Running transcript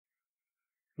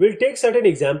We'll take certain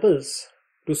examples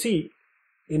to see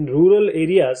in rural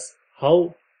areas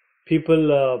how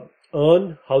people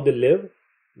earn, how they live,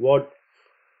 what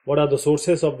are the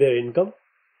sources of their income.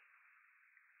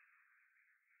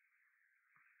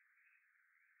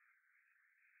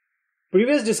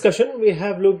 Previous discussion we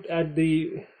have looked at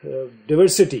the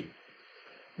diversity.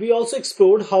 We also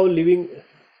explored how living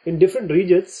in different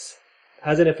regions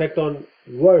has an effect on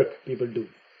work people do.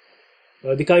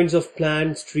 The kinds of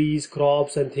plants, trees,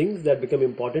 crops and things that become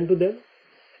important to them.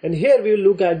 And here we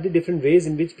will look at the different ways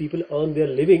in which people earn their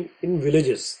living in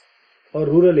villages or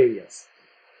rural areas.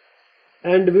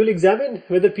 And we will examine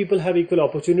whether people have equal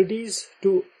opportunities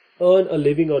to earn a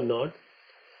living or not.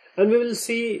 And we will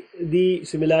see the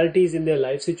similarities in their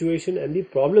life situation and the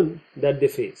problem that they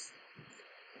face.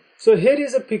 So here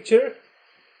is a picture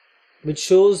which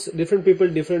shows different people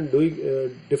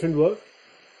doing different work,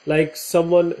 like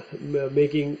someone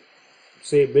making,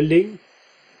 say, building,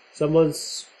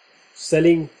 someone's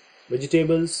selling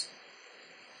vegetables,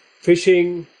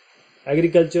 fishing,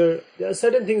 agriculture. There are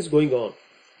certain things going on.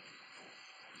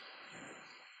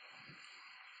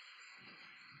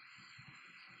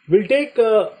 We'll take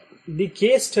the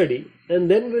case study and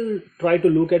then we'll try to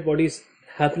look at what is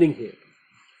happening here.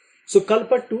 So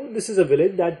Kalpattu, this is a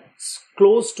village that's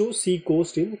close to sea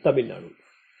coast in Tamil Nadu.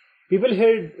 People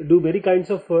here do many kinds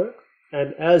of work,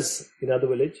 and as in other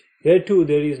village, here too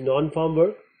there is non-farm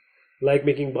work like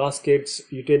making baskets,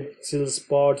 utensils,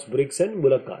 pots, bricks and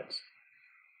bullock carts.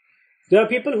 There are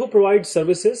people who provide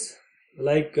services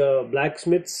like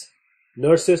blacksmiths,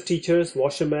 nurses, teachers,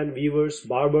 washermen, weavers,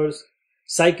 barbers,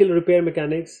 cycle repair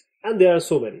mechanics, and there are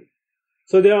so many.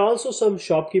 So there are also some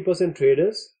shopkeepers and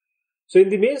traders. So in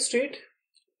the main street,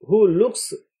 who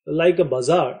looks like a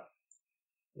bazaar,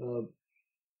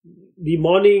 the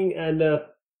morning and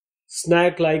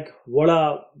snack like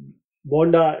vada,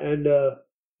 bonda and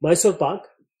Mysore Pak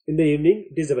in the evening,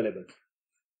 it is available.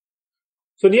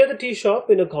 So near the tea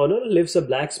shop in a corner lives a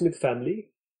blacksmith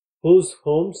family whose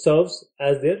home serves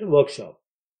as their workshop.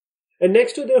 And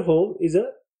next to their home is a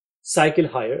cycle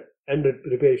hire and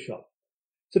repair shop.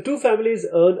 So two families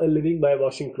earn a living by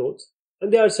washing clothes,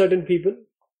 and there are certain people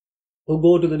who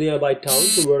go to the nearby town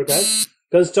to work as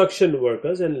construction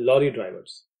workers and lorry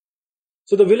drivers.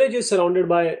 So the village is surrounded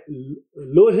by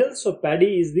low hills. So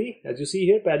paddy is as you see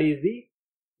here, paddy is the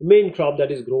main crop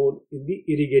that is grown in the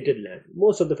irrigated land.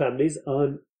 Most of the families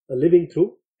earn a living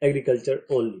through agriculture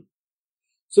only.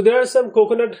 So there are some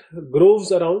coconut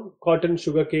groves around, cotton,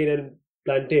 sugarcane and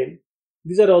plantain.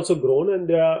 These are also grown, and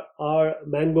there are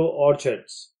mango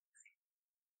orchards.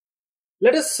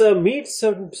 Let us meet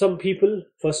some people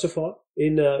first of all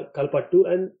in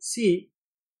Kalpattu and see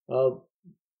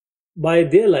by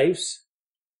their lives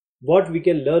what we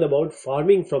can learn about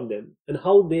farming from them and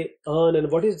how they earn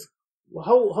and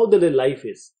how their life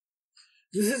is.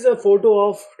 This is a photo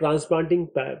of transplanting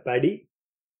paddy.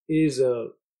 Is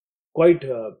quite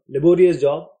a laborious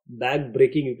job, back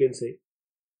breaking you can say.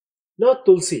 Now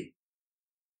Tulsi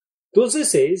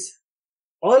says,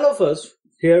 all of us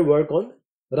here work on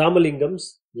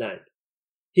Ramalingam's land.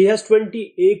 He has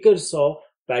 20 acres of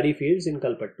paddy fields in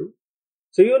Kalpattu.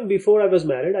 So even before I was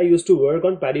married, I used to work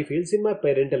on paddy fields in my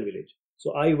parental village.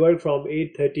 So I worked from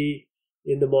 8:30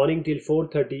 in the morning till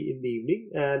 4:30 in the evening,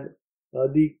 and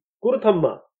the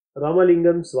Kurthamma,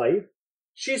 Ramalingam's wife,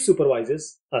 she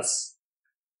supervises us.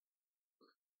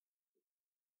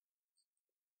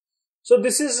 So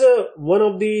this is one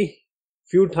of the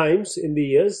few times in the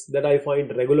years that I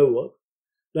find regular work.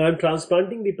 Now I am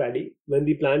transplanting the paddy when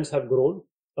the plants have grown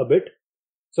a bit.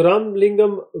 So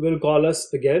Ramalingam will call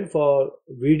us again for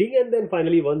weeding and then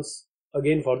finally once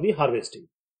again for the harvesting.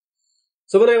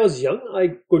 So when I was young,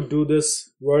 I could do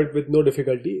this work with no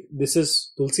difficulty. This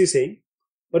is Tulsi saying.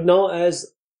 But now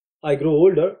as I grow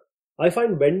older, I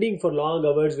find bending for long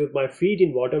hours with my feet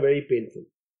in water very painful.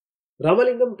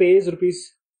 Ramalingam pays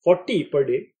rupees 40 per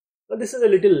day, and this is a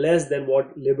little less than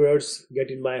what laborers get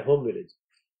in my home village.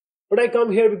 But I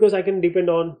come here because I can depend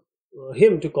on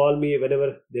him to call me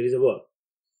whenever there is a work.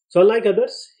 So unlike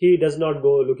others, he does not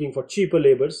go looking for cheaper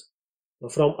laborers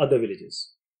from other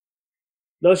villages.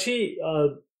 Now she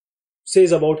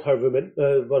says about her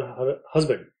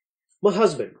husband. My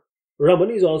husband, Raman,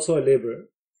 is also a laborer.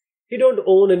 He don't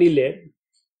own any land.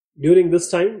 During this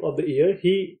time of the year,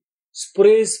 he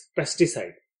sprays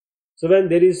pesticide. So when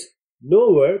there is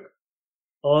no work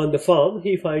on the farm,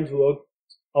 he finds work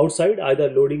outside, either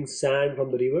loading sand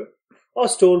from the river or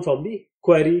stone from the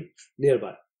quarry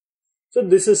nearby. So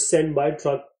this is sent by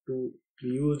truck to be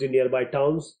used in nearby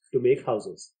towns to make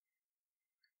houses.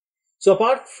 So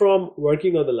apart from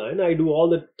working on the land, I do all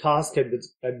the tasks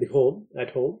at home.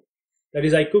 That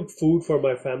is, I cook food for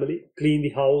my family, clean the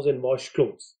house, and wash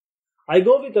clothes. I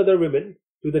go with other women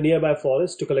to the nearby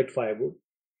forest to collect firewood.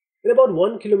 And about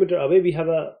 1 kilometer away, we have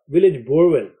a village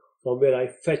borewell from where I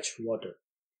fetch water.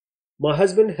 My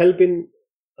husband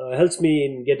helps me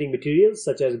in getting materials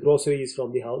such as groceries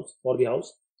from the house for the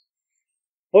house.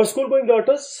 Our school-going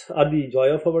daughters are the joy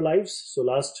of our lives. So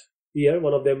last year,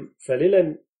 one of them fell ill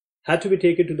and had to be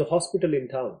taken to the hospital in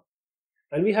town.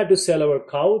 And we had to sell our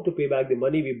cow to pay back the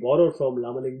money we borrowed from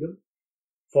Ramalingam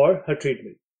for her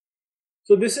treatment.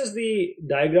 So this is the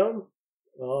diagram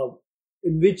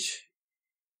in which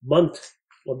month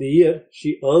of the year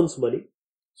she earns money.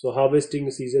 So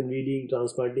harvesting season, weeding,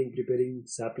 transplanting, preparing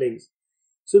saplings.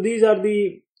 So these are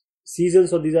the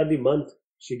seasons, or these are the month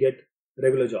she get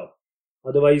regular job.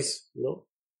 Otherwise,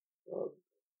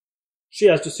 she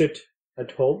has to sit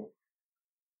at home.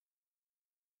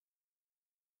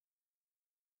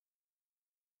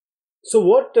 So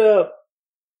what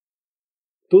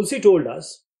Tulsi told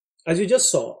us, as you just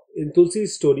saw in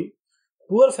Tulsi's story,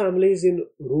 poor families in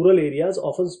rural areas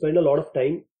often spend a lot of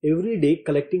time every day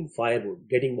collecting firewood,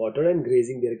 getting water, and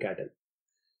grazing their cattle.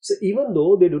 So even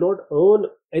though they do not earn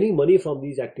any money from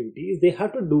these activities, they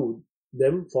have to do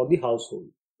them for the household.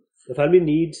 The family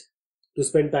needs to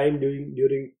spend time doing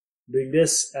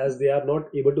this, as they are not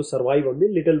able to survive on the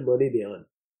little money they earn.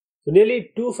 So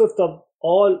nearly 2/5 of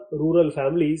all rural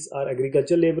families are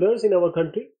agricultural laborers in our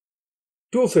country.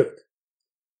 2/5.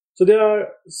 So there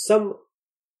are some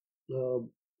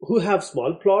who have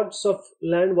small plots of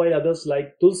land, while others,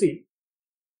 like Tulsi,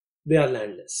 they are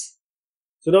landless.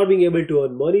 So not being able to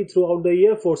earn money throughout the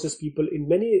year forces people in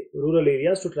many rural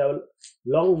areas to travel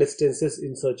long distances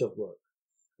in search of work.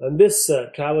 And this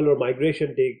travel or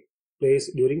migration take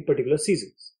place during particular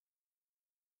seasons.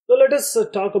 So let us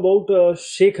talk about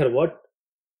Shekhar, what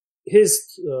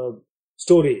his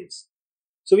story is.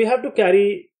 So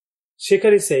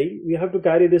Shekhar is saying, we have to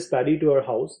carry this paddy to our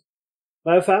house.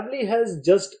 My family has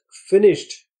just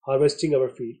finished harvesting our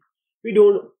field. We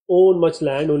don't own much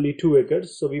land, only 2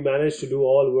 acres, so we manage to do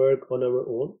all work on our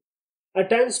own.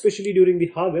 At times, especially during the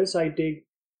harvest, I take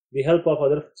the help of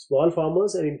other small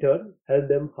farmers and in turn help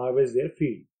them harvest their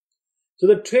field. So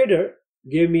the trader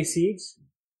gave me seeds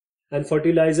and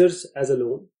fertilizers as a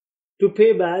loan. To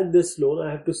pay back this loan, I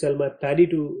have to sell my paddy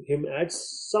to him at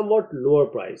somewhat lower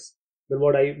price than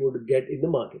what I would get in the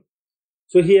market.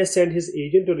 So he has sent his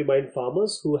agent to remind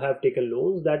farmers who have taken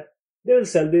loans that they will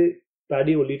sell the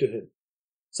paddy only to him.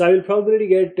 So I will probably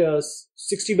get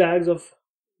 60 bags of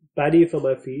paddy from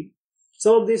my field.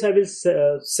 Some of this I will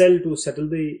sell to settle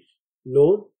the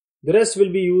loan. The rest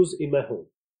will be used in my home.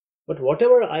 But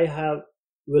whatever I have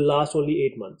will last only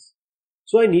 8 months.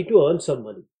 So I need to earn some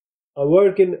money. I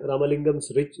work in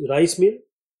Ramalingam's rice mill.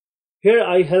 Here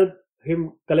I help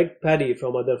him collect paddy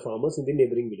from other farmers in the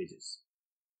neighboring villages.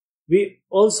 We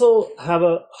also have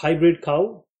a hybrid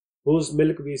cow whose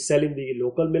milk we sell in the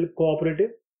local milk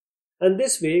cooperative. And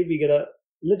this way we get a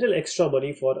little extra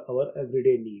money for our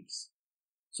everyday needs.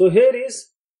 So here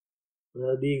is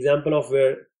the example of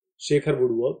where Shekhar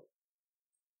would work.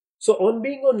 So on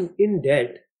being in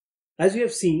debt, as we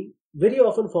have seen, very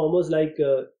often farmers like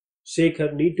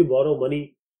Shekhar need to borrow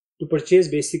money to purchase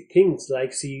basic things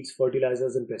like seeds,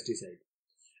 fertilizers, and pesticides.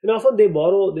 And often they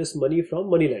borrow this money from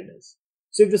moneylenders.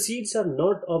 So if the seeds are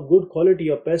not of good quality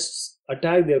or pests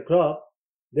attack their crop,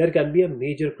 there can be a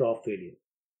major crop failure.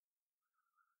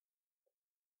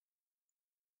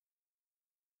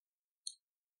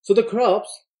 So the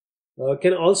crops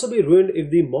can also be ruined if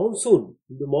the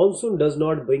monsoon does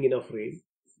not bring enough rain.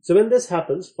 So when this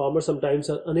happens, farmers sometimes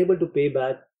are unable to pay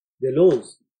back their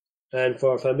loans. And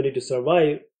for a family to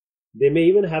survive, they may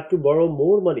even have to borrow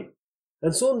more money.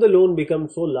 And soon the loan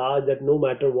becomes so large that no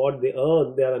matter what they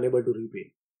earn, they are unable to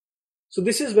repay. So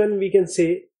this is when we can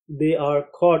say they are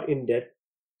caught in debt.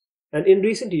 And in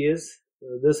recent years,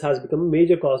 this has become a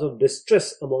major cause of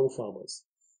distress among farmers.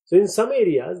 So in some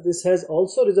areas, this has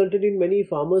also resulted in many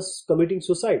farmers committing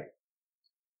suicide.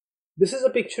 This is a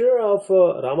picture of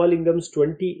Ramalingam's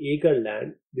 20-acre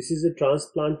land. This is a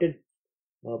transplanted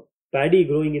paddy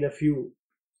growing in a few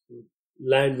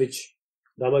land which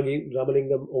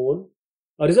Ramalingam owned.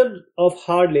 A result of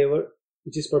hard labor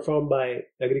which is performed by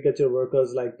agriculture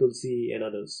workers like Tulsi and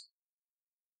others.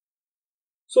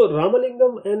 So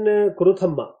Ramalingam and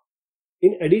Kuruthamma.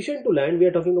 In addition to land, we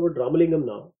are talking about Ramalingam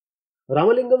now.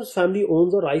 Ramalingam's family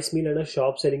owns a rice mill and a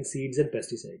shop selling seeds and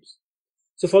pesticides.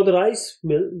 So for the rice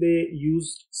mill, they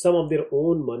used some of their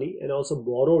own money and also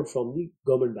borrowed from the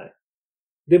government bank.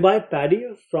 They buy paddy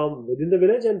from within the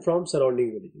village and from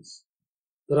surrounding villages.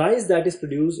 The rice that is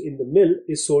produced in the mill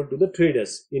is sold to the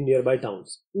traders in nearby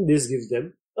towns. This gives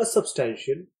them a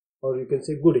substantial, or you can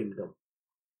say good income.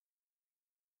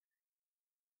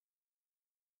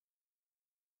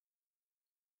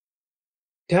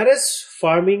 Terrace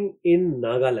farming in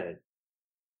Nagaland.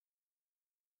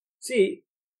 See,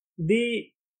 the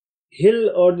hill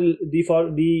or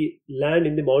the land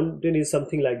in the mountain is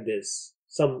something like this.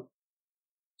 So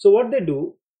what they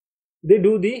do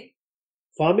the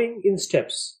farming in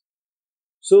steps.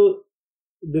 So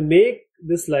they make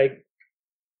this like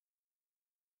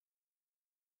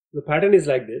the pattern is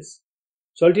like this.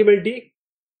 So ultimately,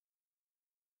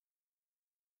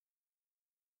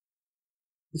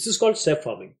 this is called step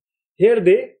farming. Here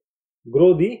they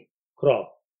grow the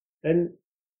crop and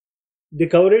they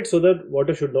cover it so that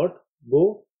water should not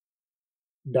go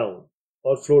down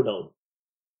or flow down.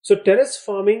 So terrace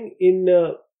farming in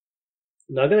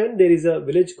Nagaland, there is a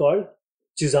village called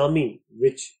Chizami,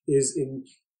 which is in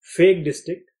Fake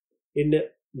district in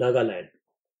Nagaland.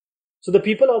 So the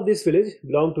people of this village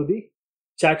belong to the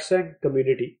Chakshag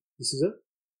community. This is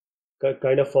a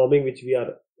kind of farming which we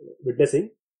are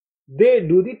witnessing. They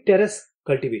do the terrace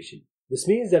cultivation. This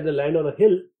means that the land on a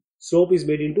hill slope is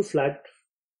made into flat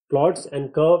plots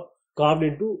and carved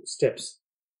into steps.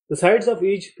 The sides of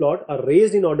each plot are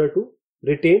raised in order to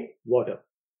retain water.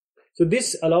 So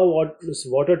this allows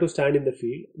water to stand in the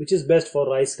field, which is best for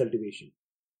rice cultivation.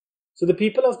 So the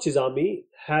people of Chizami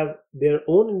have their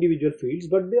own individual fields,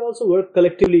 but they also work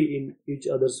collectively in each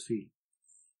other's field.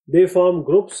 They form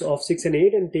groups of 6 and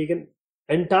 8 and take an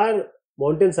entire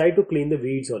mountainside to clean the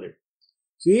weeds on it.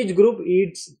 So each group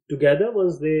eats together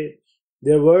once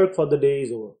their work for the day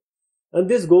is over. And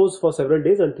this goes for several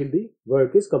days until the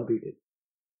work is completed.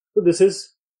 So this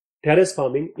is terrace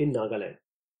farming in Nagaland.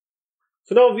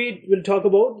 So now we will talk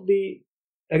about the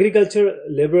agriculture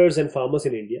laborers and farmers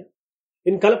in India.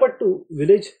 In Kalapattu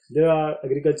village, there are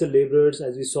agricultural laborers,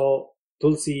 as we saw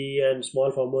Tulsi, and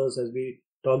small farmers as we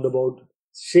talked about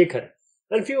Shekhar,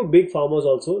 and few big farmers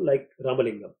also like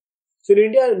Ramalingam. So in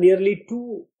India, nearly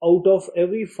 2 out of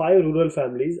every 5 rural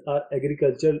families are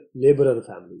agricultural laborer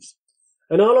families.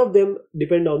 And all of them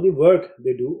depend on the work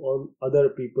they do on other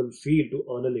people's field to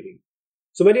earn a living.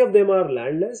 So many of them are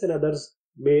landless and others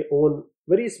may own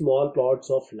very small plots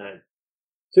of land.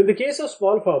 So in the case of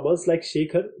small farmers like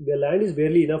Shekhar, their land is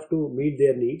barely enough to meet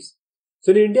their needs.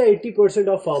 So in India, 80%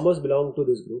 of farmers belong to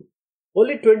this group.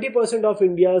 Only 20% of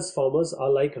India's farmers are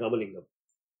like Ramalingam.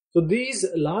 So these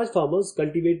large farmers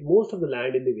cultivate most of the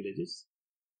land in the villages.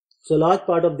 So a large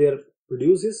part of their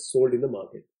produce is sold in the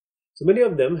market. So many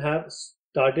of them have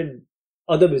started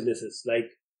other businesses like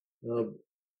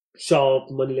shop,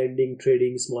 money lending,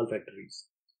 trading, small factories.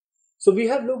 So we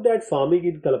have looked at farming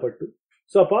in Kalapattu.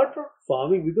 So apart from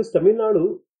farming, because Tamil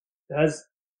Nadu has,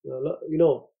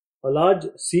 a large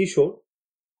seashore,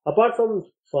 apart from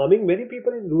farming, many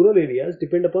people in rural areas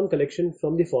depend upon collection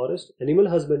from the forest, animal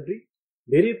husbandry,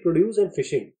 dairy produce and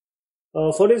fishing.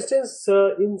 For instance,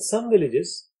 in some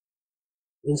villages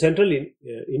in central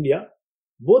India,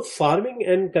 both farming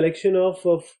and collection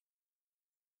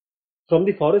from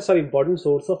the forest are important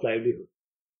source of livelihood.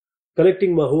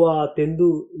 Collecting mahua,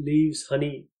 tendu leaves,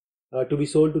 honey to be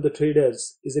sold to the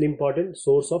traders is an important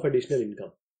source of additional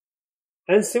income.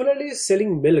 And similarly,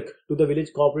 selling milk to the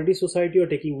village cooperative society or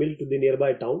taking milk to the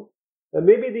nearby town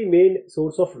may be the main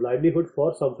source of livelihood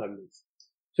for some families.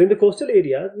 So in the coastal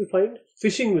areas, we find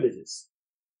fishing villages.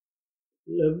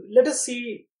 Let us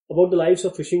see about the lives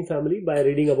of fishing family by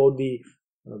reading about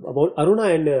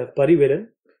Aruna and Parivelan,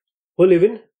 who live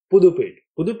in Pudupet.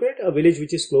 Pudupet, a village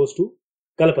which is close to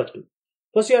Kalapattu.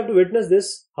 First, you have to witness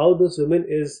this, how this woman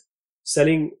is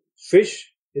selling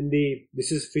fish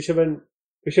this is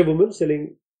fisherwoman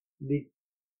selling the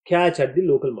catch at the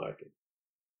local market.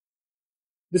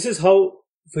 This is how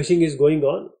fishing is going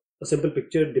on. A simple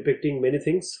picture depicting many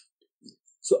things.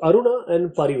 So Aruna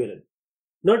and Parivelan,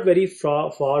 not very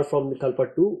far from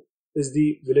Kalpattu, is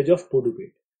the village of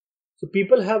Pudupet. So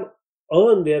people have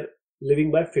earned their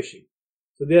living by fishing.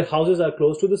 So their houses are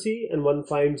close to the sea and one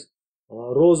finds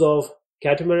rows of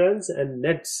catamarans and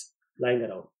nets lying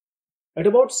around. At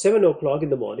about 7 o'clock in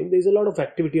the morning, there is a lot of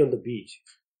activity on the beach.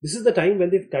 This is the time when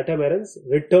the catamarans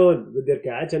return with their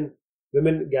catch and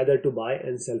women gather to buy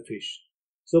and sell fish.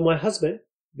 So my husband,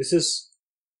 this is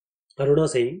Aruna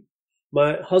saying,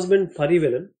 my husband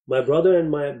Parivelan, my brother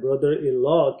and my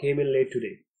brother-in-law came in late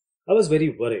today. I was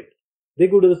very worried. They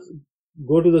go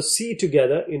to the sea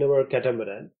together in our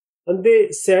catamaran and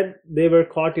they said they were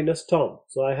caught in a storm.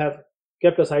 So I have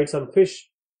kept aside some fish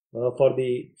for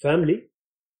the family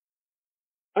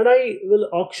and I will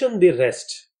auction the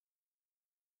rest.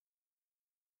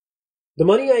 The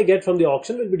money I get from the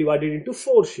auction will be divided into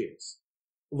 4 shares.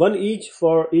 one each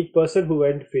for each person who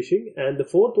went fishing, and the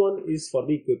fourth one is for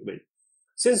the equipment.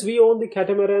 Since we own the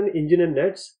catamaran engine and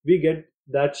nets, we get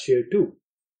that share too.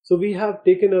 So we have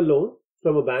taken a loan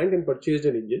from a bank and purchased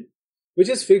an engine which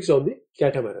is fixed on the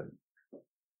catamaran.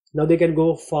 Now they can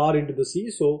go far into the sea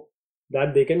so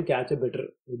that they can get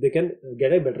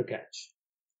a better catch.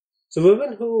 So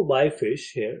women who buy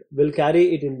fish here will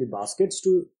carry it in the baskets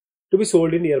to be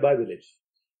sold in nearby village.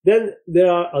 Then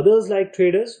there are others like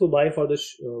traders who buy for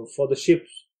the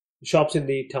shops in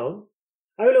the town.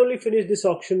 I will only finish this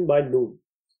auction by noon.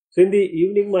 So in the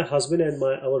evening, my husband and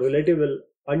our relative will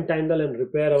untangle and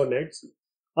repair our nets.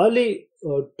 Early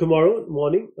tomorrow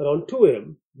morning, around 2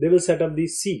 a.m., they will set up the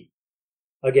sea.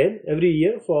 Again, every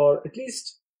year for at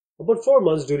least about 4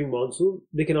 months during monsoon,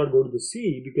 they cannot go to the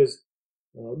sea because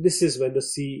this is when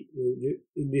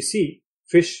in the sea,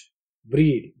 fish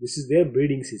breed. This is their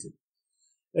breeding season.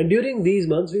 And during these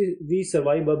months, we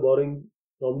survive by borrowing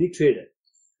from the trader.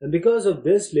 And because of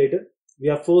this, later, we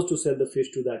are forced to sell the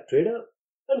fish to that trader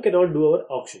and cannot do our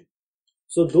auction.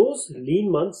 So those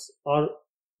lean months are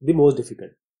the most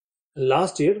difficult.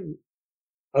 Last year,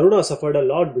 Aruna suffered a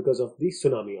lot because of the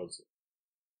tsunami also.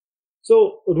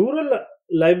 So rural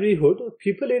livelihood,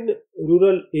 people in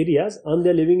rural areas earn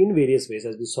their living in various ways,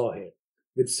 as we saw here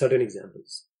with certain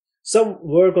examples. Some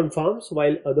work on farms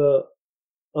while others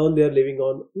earn their living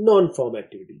on non-farm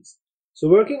activities. So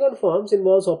working on farms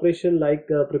involves operation like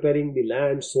preparing the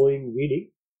land, sowing,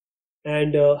 weeding,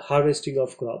 and harvesting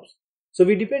of crops. So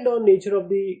we depend on nature of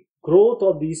the growth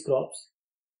of these crops.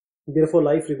 Therefore,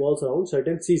 life revolves around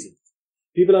certain seasons.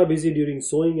 People are busy during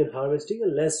sowing and harvesting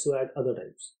and less so at other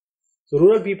times. So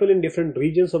rural people in different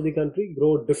regions of the country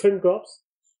grow different crops.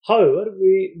 However,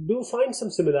 we do find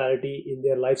some similarity in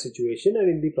their life situation and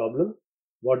in the problem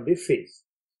what they face.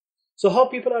 So how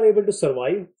people are able to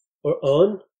survive or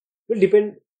earn will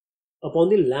depend upon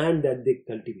the land that they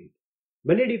cultivate.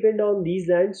 Many depend on these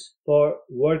lands for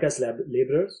work as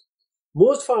laborers.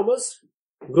 Most farmers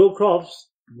grow crops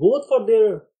both for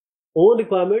their own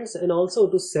requirements and also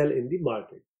to sell in the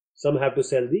market. Some have to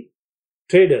sell the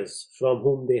traders from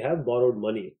whom they have borrowed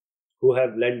money, who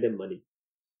have lent them money.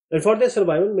 And for their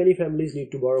survival, many families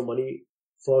need to borrow money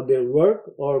for their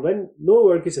work or when no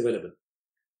work is available.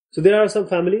 So there are some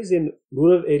families in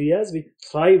rural areas which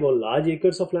thrive on large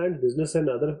acres of land, business and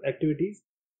other activities.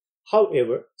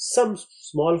 However, some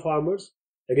small farmers,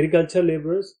 agricultural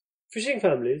laborers, fishing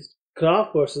families,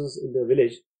 craft persons in the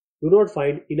village do not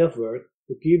find enough work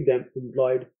to keep them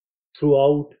employed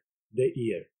throughout the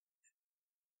year.